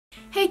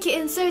Hey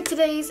kittens, so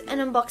today's an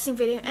unboxing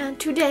video and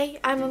today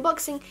I'm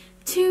unboxing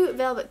two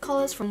velvet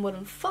collars from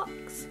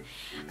WoolenFox.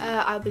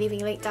 I'll be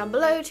leaving a link down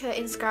below to her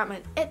Instagram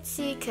and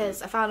Etsy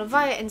because I found them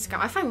via Instagram.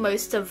 I find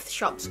most of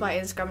shops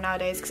via Instagram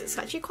nowadays because it's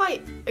actually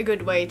quite a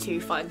good way to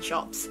find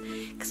shops,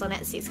 because on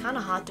Etsy it's kind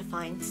of hard to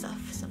find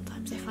stuff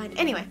sometimes I find.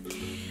 Anyway,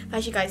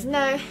 as you guys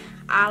know,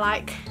 I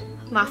like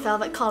my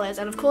velvet collars,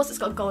 and of course it's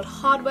got gold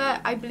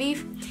hardware. I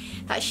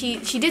believe that she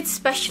did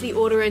specially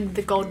order in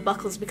the gold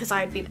buckles because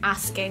I had been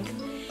asking.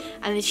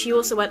 And then she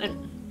also went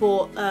and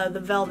bought the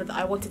velvet that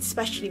I wanted,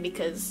 especially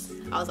because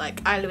I was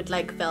like, I would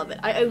like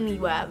velvet. I only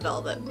wear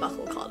velvet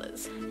buckle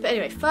collars. But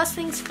anyway, first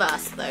things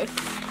first though.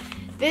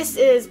 This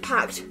is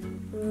packed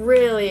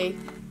really,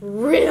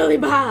 really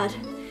bad.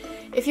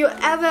 If you're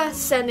ever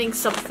sending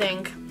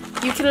something,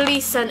 you can at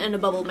least send in a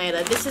bubble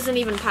mailer. This isn't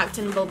even packed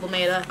in a bubble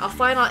mailer. I'll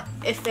find out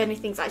if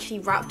anything's actually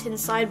wrapped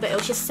inside, but it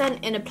was just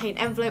sent in a plain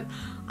envelope.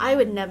 I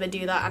would never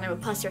do that, and I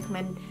would personally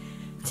recommend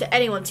to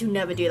anyone to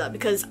never do that,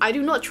 because I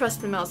do not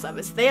trust the mail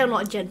service. They are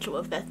not gentle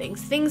with their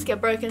things. Things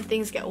get broken,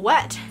 things get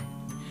wet,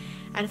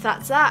 and if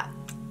that's that,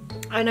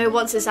 I know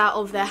once it's out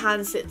of their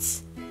hands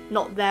it's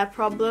not their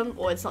problem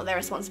or it's not their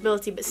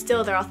responsibility, but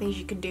still there are things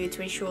you can do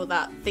to ensure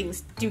that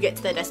things do get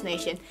to their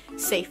destination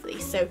safely.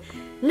 So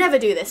never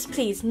do this,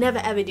 please, never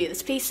ever do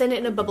this. Please send it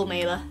in a bubble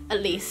mailer,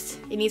 at least.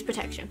 It needs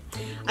protection.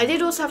 I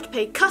did also have to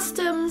pay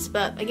customs,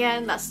 but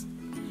again, that's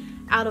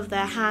out of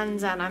their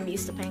hands, and I'm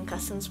used to paying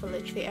customs for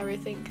literally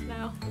everything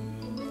now.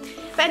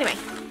 But anyway,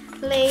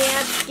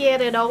 let's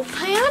get it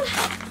open.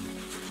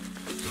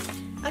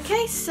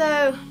 Okay,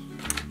 so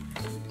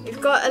we've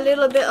got a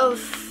little bit of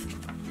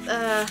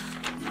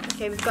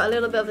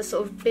a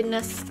sort of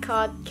business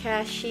card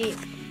care sheet.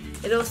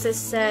 It also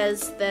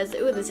says there's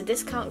a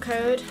discount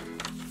code,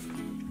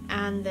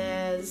 and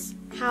there's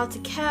how to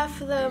care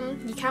for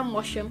them. You can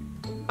wash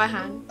them by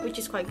hand, which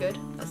is quite good.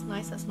 That's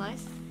nice, that's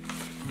nice.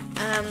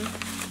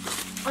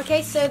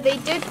 Okay, so they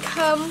did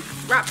come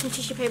wrapped in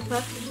tissue paper,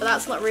 but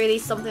that's not really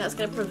something that's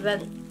going to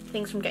prevent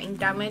things from getting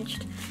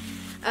damaged.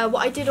 What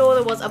I did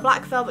order was a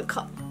black velvet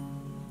collar.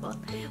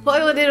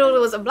 What I did order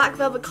was a black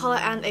velvet collar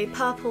and a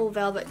purple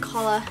velvet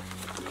collar.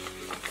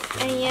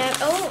 And yeah,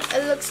 oh,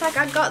 it looks like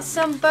I got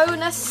some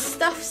bonus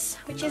stuffs,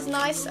 which is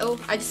nice. Oh,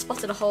 I just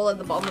spotted a hole at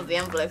the bottom of the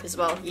envelope as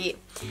well. Yeah,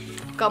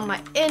 got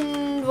my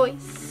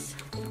invoice.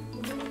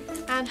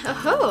 And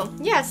oh,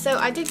 yeah, so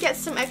I did get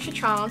some extra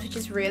charms, which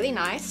is really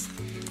nice.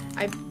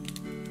 I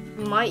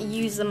might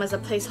use them as a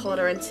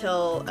placeholder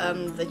until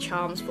the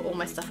charms for all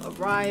my stuff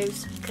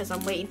arrives, because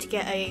I'm waiting to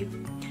get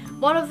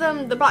one of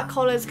them. The black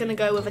collar is going to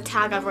go with a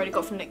tag I've already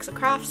got from Nyxa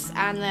Crafts,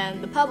 and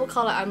then the purple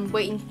collar I'm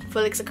waiting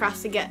for Nyxa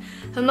Crafts to get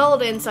her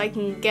mold in so I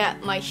can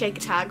get my shaker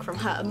tag from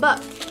her.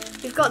 But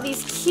we've got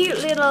these cute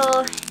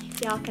little,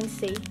 if y'all can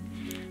see,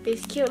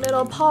 these cute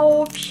little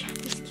pulp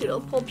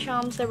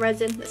charms, the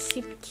resin, that's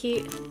super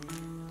cute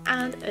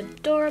and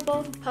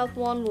adorable. The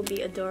purple one will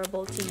be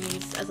adorable to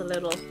use as a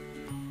little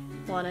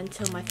one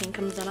until my thing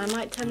comes in. I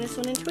might turn this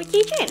one into a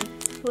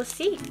keychain. We'll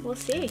see, we'll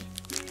see.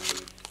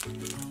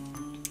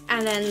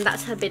 And then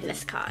that's her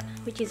business card,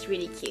 which is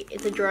really cute.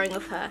 It's a drawing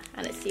of her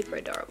and it's super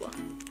adorable.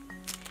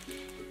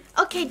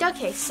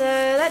 Okay, so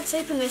let's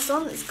open this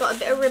one. It's got a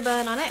bit of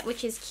ribbon on it,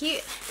 which is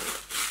cute.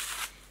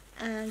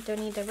 And don't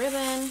need the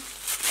ribbon.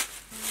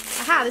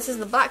 Aha, this is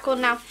the black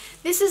one. Now,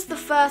 this is the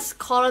first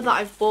collar that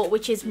I've bought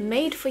which is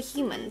made for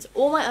humans.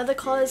 All my other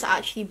collars are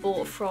actually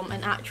bought from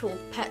an actual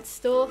pet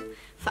store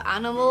for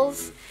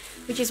animals,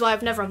 which is why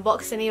I've never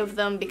unboxed any of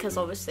them, because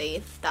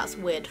obviously that's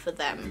weird for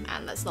them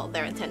and that's not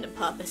their intended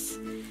purpose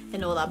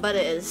and all that, but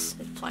it is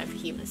fine for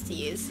humans to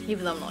use,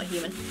 even though I'm not a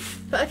human.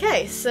 But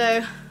okay,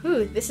 so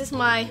this is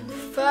my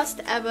first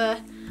ever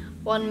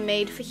one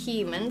made for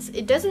humans.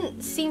 It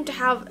doesn't seem to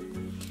have,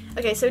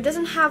 okay, so it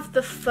doesn't have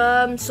the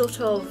firm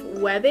sort of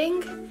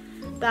webbing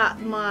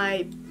that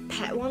my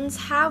pet ones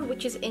have,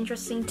 which is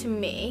interesting to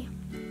me.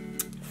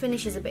 The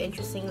finish is a bit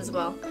interesting as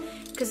well,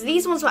 because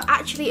these ones were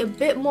actually a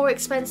bit more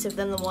expensive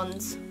than the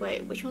ones,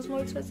 wait, which one's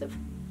more expensive?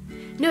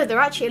 No, they're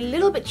actually a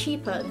little bit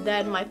cheaper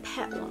than my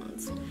pet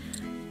ones.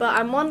 But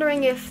I'm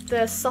wondering if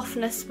the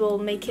softness will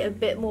make it a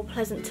bit more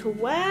pleasant to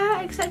wear,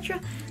 etc.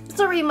 There's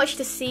not really much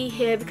to see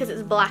here because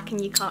it's black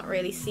and you can't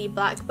really see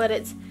black, but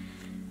it's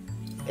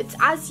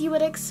as you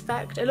would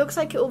expect. It looks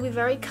like it will be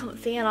very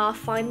comfy, and I'll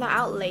find that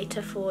out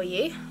later for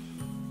you.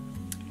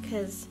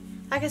 Because,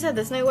 like I said,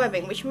 there's no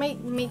webbing, which may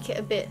make it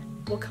a bit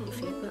more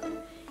comfy, but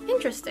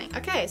interesting.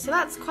 Okay, so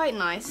that's quite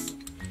nice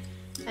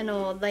and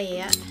all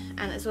that,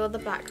 and it's all the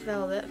black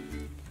velvet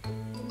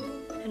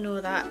and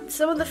all that.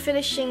 Some of the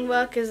finishing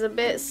work is a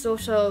bit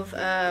sort of,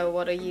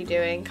 what are you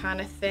doing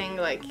kind of thing.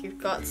 Like, you've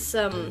got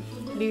some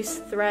loose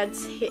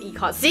threads here. You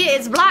can't see it,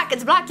 it's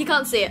black, you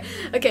can't see it.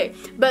 Okay,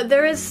 but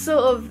there is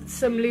sort of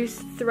some loose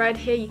thread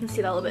here. You can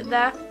see that a little bit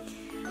there.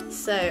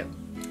 So,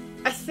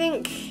 I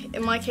think,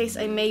 in my case,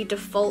 I may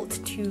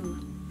default to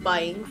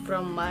buying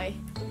from my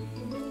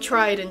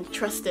tried and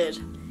trusted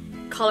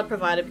collar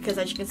provider, because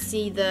as you can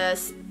see, the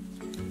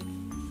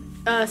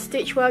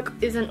stitch work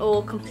isn't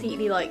all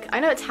completely, like, I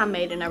know it's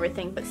handmade and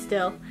everything, but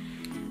still,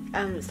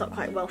 It's not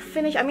quite well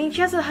finished. I mean,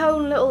 she has her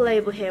own little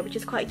label here, which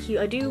is quite cute.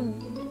 I do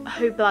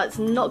hope that it's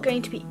not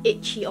going to be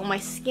itchy on my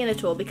skin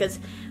at all, because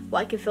what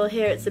I can feel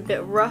here, it's a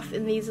bit rough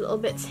in these little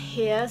bits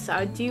here, so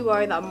I do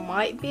worry that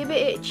might be a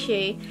bit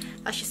itchy.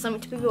 That's just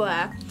something to be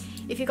aware.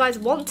 If you guys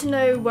want to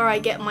know where I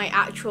get my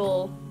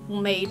actual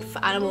made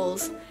for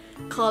animals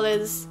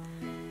collars,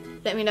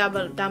 let me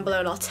know down below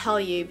and I'll tell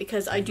you,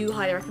 because I do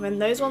highly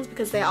recommend those ones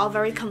because they are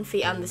very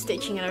comfy and the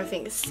stitching and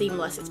everything is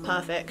seamless. It's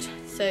perfect.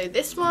 So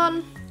this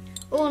one,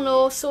 all in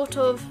all, sort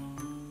of,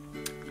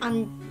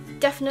 I'm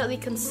definitely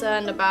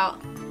concerned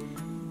about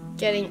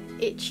getting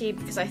itchy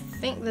because I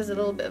think there's a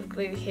little bit of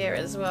glue here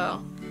as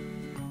well.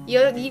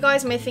 You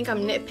guys may think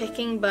I'm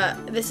nitpicking,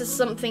 but this is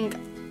something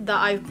that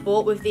I've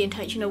bought with the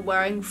intention of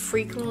wearing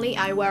frequently.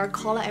 I wear a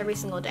collar every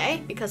single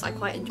day because I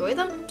quite enjoy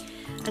them,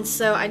 and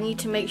so I need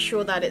to make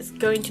sure that it's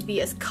going to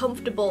be as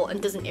comfortable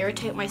and doesn't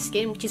irritate my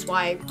skin, which is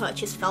why I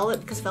purchased velvet,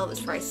 because velvet's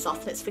very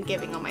soft and it's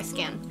forgiving on my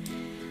skin.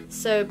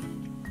 So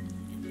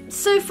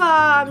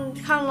far I'm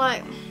kind of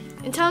like,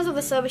 in terms of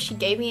the service she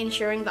gave me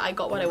ensuring that I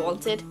got what I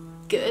wanted,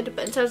 good,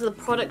 but in terms of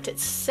the product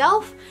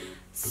itself,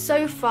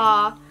 so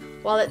far,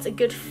 while it's a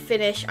good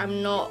finish,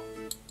 I'm not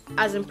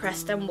as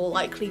impressed and will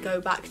likely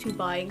go back to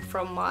buying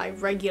from my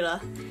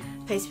regular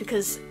place,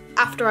 because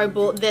after I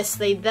bought this,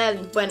 they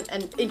then went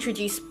and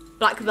introduced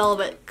black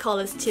velvet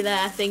collars to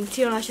their thing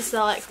too, and I was just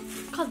like,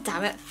 god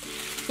damn it,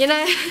 you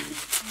know?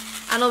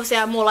 And obviously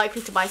I'm more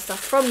likely to buy stuff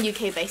from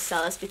UK based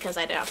sellers because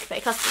I don't have to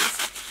pay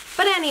customs.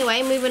 But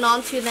anyway, moving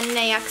on to the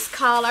Nayax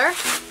collar.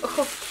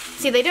 Oh,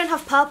 see, they don't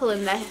have purple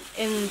in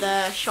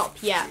the shop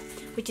yet,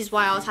 which is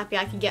why I was happy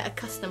I could get a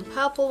custom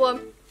purple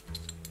one.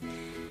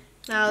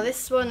 Now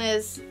this one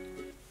is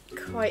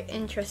quite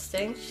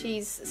interesting.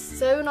 She's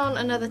sewn on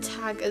another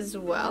tag as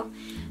well.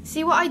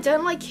 See, what I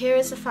don't like here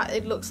is the fact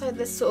it looks like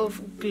there's sort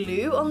of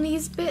glue on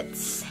these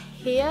bits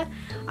here.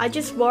 I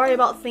just worry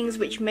about things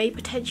which may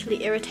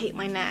potentially irritate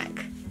my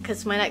neck,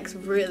 because my neck's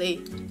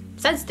really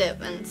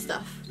sensitive and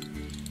stuff.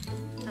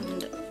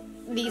 And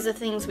these are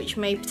things which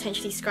may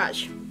potentially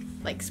scratch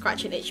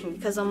and itch me,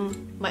 because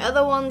on my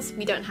other ones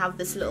we don't have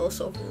this little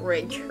sort of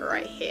ridge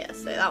right here,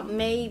 so that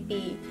may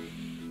be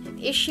an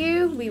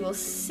issue. We will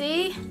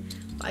see.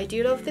 But I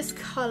do love this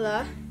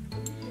colour.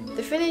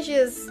 The finish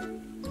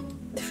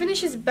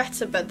is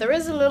better, but there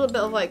is a little bit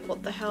of like,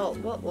 what the hell,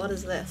 what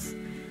is this?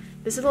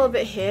 There's a little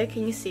bit here,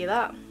 can you see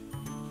that?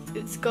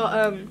 It's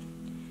got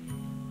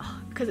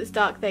because it's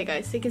dark, there you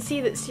go. So you can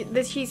see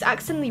that she's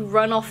accidentally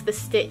run off the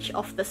stitch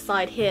off the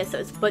side here, so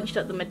it's bunched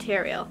up the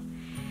material.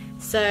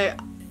 So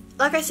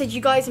like I said,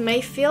 you guys may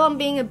feel I'm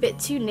being a bit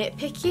too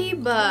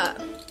nitpicky,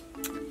 but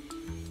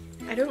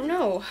I don't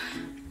know.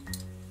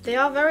 They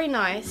are very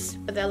nice,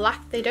 but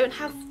they don't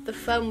have the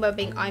firm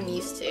webbing I'm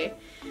used to.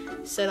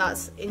 So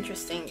that's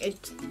interesting.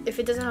 If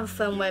it doesn't have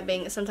firm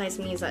webbing, it sometimes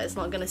means that it's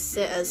not going to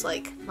sit as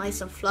like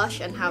nice and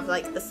flush and have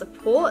like the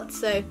support.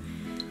 So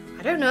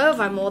I don't know if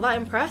I'm all that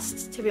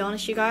impressed, to be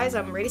honest, you guys.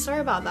 I'm really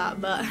sorry about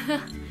that, but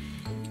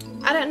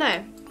I don't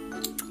know.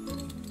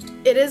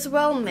 It is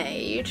well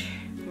made.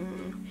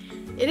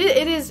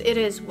 It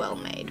is well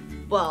made.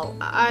 Well,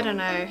 I don't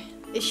know.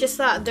 It's just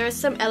that there are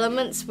some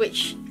elements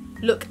which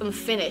look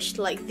unfinished,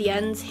 like the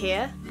ends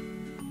here.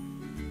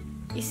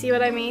 You see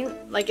what I mean?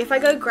 Like if I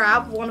go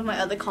grab one of my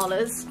other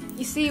collars,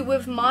 you see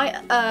with my,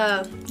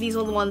 these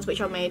are the ones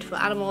which are made for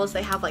animals,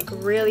 they have like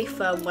really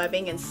firm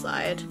webbing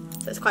inside.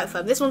 So it's quite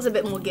firm. This one's a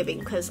bit more giving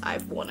because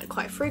I've worn it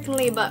quite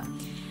frequently, but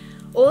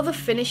all the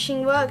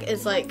finishing work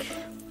is like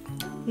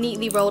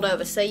neatly rolled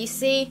over. So you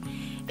see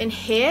in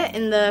here,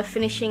 in the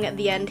finishing at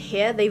the end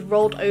here, they've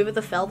rolled over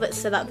the velvet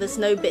so that there's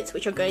no bits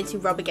which are going to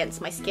rub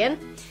against my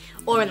skin,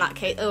 or in that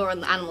case, or on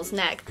the animal's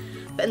neck.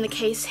 But in the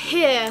case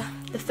here,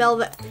 the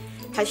velvet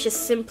has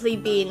just simply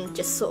been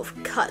just sort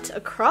of cut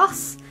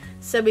across.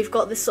 So we've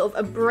got this sort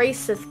of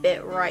abrasive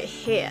bit right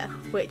here,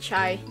 which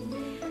I'm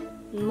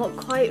not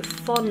quite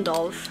fond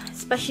of,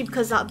 especially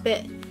because that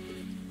bit,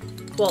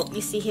 well,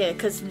 you see here,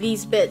 because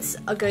these bits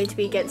are going to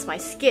be against my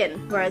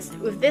skin, whereas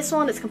with this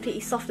one it's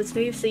completely soft and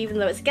smooth, so even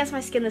though it's against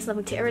my skin there's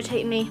nothing to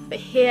irritate me, but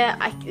here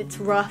it's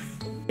rough.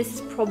 This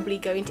is probably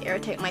going to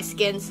irritate my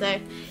skin, so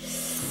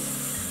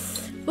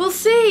we'll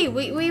see.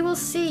 We will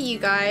see, you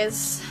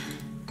guys.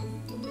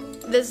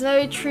 There's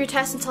no true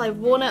test until I've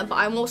worn it, but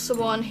I'm also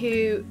one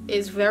who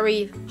is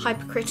very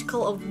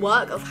hypercritical of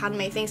work, of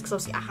handmade things, because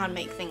obviously I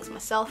handmade things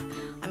myself.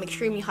 I'm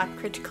extremely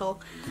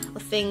hypercritical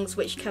of things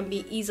which can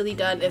be easily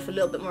done if a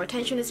little bit more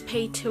attention is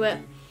paid to it,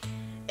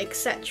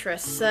 etc.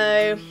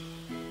 So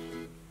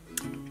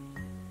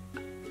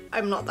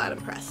I'm not that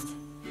impressed.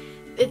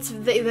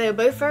 They're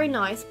both very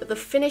nice, but the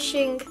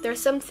finishing, there are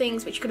some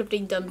things which could have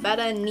been done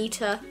better,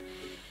 neater,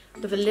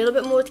 with a little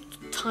bit more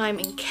time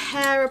and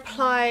care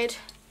applied.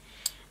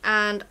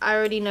 And I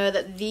already know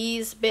that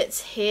these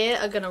bits here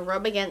are going to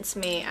rub against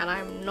me, and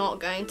I'm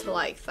not going to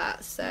like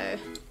that, so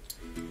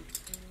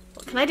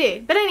what can I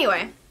do? But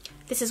anyway,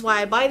 this is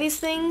why I buy these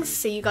things,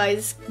 so you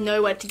guys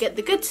know where to get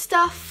the good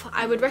stuff.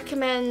 I would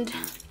recommend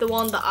the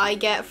one that I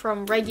get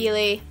from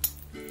regularly.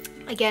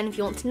 Again, if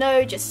you want to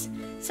know, just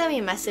send me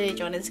a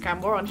message on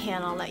Instagram or on here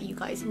and I'll let you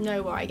guys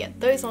know where I get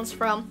those ones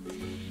from.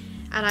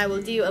 And I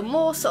will do a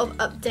more sort of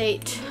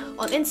update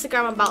on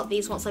Instagram about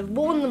these once I've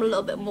worn them a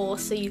little bit more,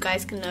 so you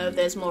guys can know if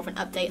there's more of an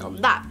update on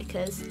that,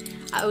 because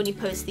I only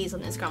post these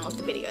on Instagram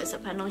after videos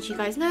up, and as you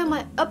guys know,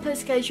 my upload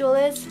schedule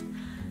is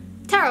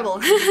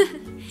terrible.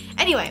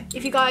 Anyway,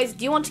 if you guys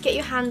do want to get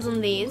your hands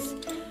on these,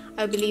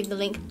 I will leave the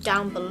link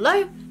down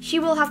below. She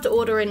will have to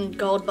order in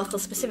gold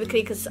buckles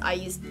specifically because I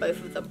used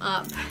both of them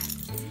up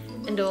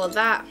and all of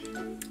that.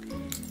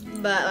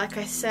 But like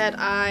I said,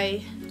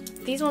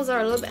 these ones are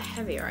a little bit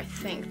heavier, I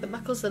think. The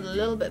buckles are a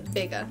little bit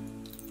bigger,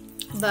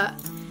 but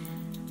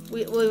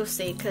we'll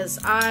see, because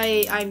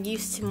I'm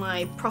used to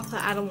my proper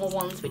animal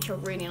ones, which are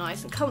really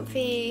nice and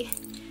comfy.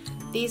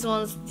 These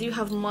ones do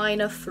have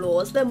minor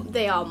flaws.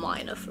 They are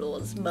minor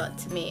flaws, but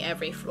to me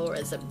every flaw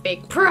is a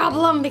big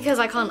problem because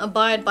I can't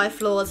abide by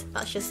flaws.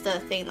 That's just a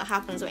thing that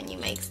happens when you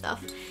make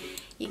stuff.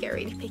 You get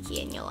really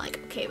picky and you're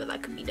like, okay, but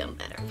that could be done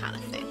better, kind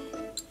of thing.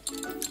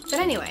 But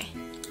anyway,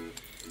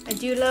 I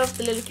do love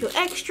the little cute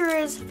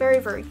extras, very,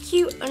 very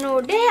cute and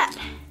all that.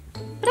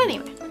 But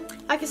anyway,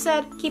 like I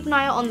said, keep an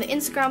eye out on the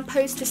Instagram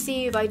post to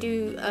see if I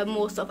do a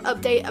more sort of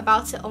update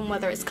about it on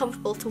whether it's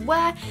comfortable to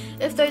wear,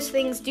 if those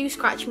things do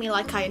scratch me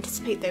like I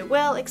anticipate they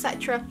will,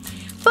 etc.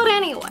 But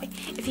anyway,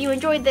 if you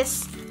enjoyed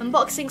this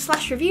unboxing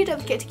 / review,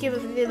 don't forget to give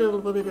don't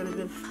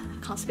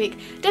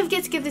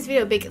forget to give this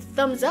video a big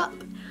thumbs up.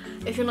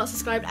 If you're not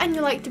subscribed and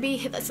you like to be,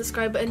 hit that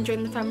subscribe button,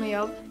 join the family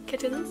of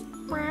kittens,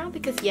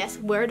 because yes,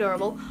 we're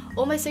adorable.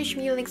 All my social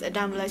media links are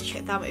down below, so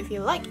check that out if you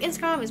like.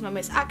 Instagram is my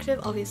most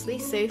active, obviously,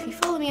 so if you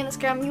follow me on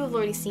Instagram, you have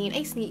already seen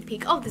a sneak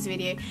peek of this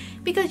video,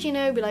 because you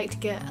know we like to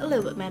get a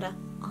little bit meta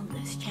on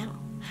this channel.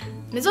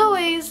 And as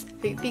always,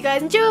 hope you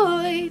guys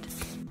enjoyed!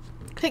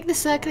 Click the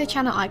circular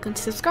channel icon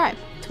to subscribe.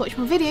 To watch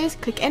more videos,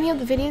 click any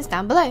of the videos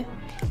down below.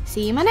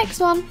 See you in my next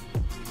one!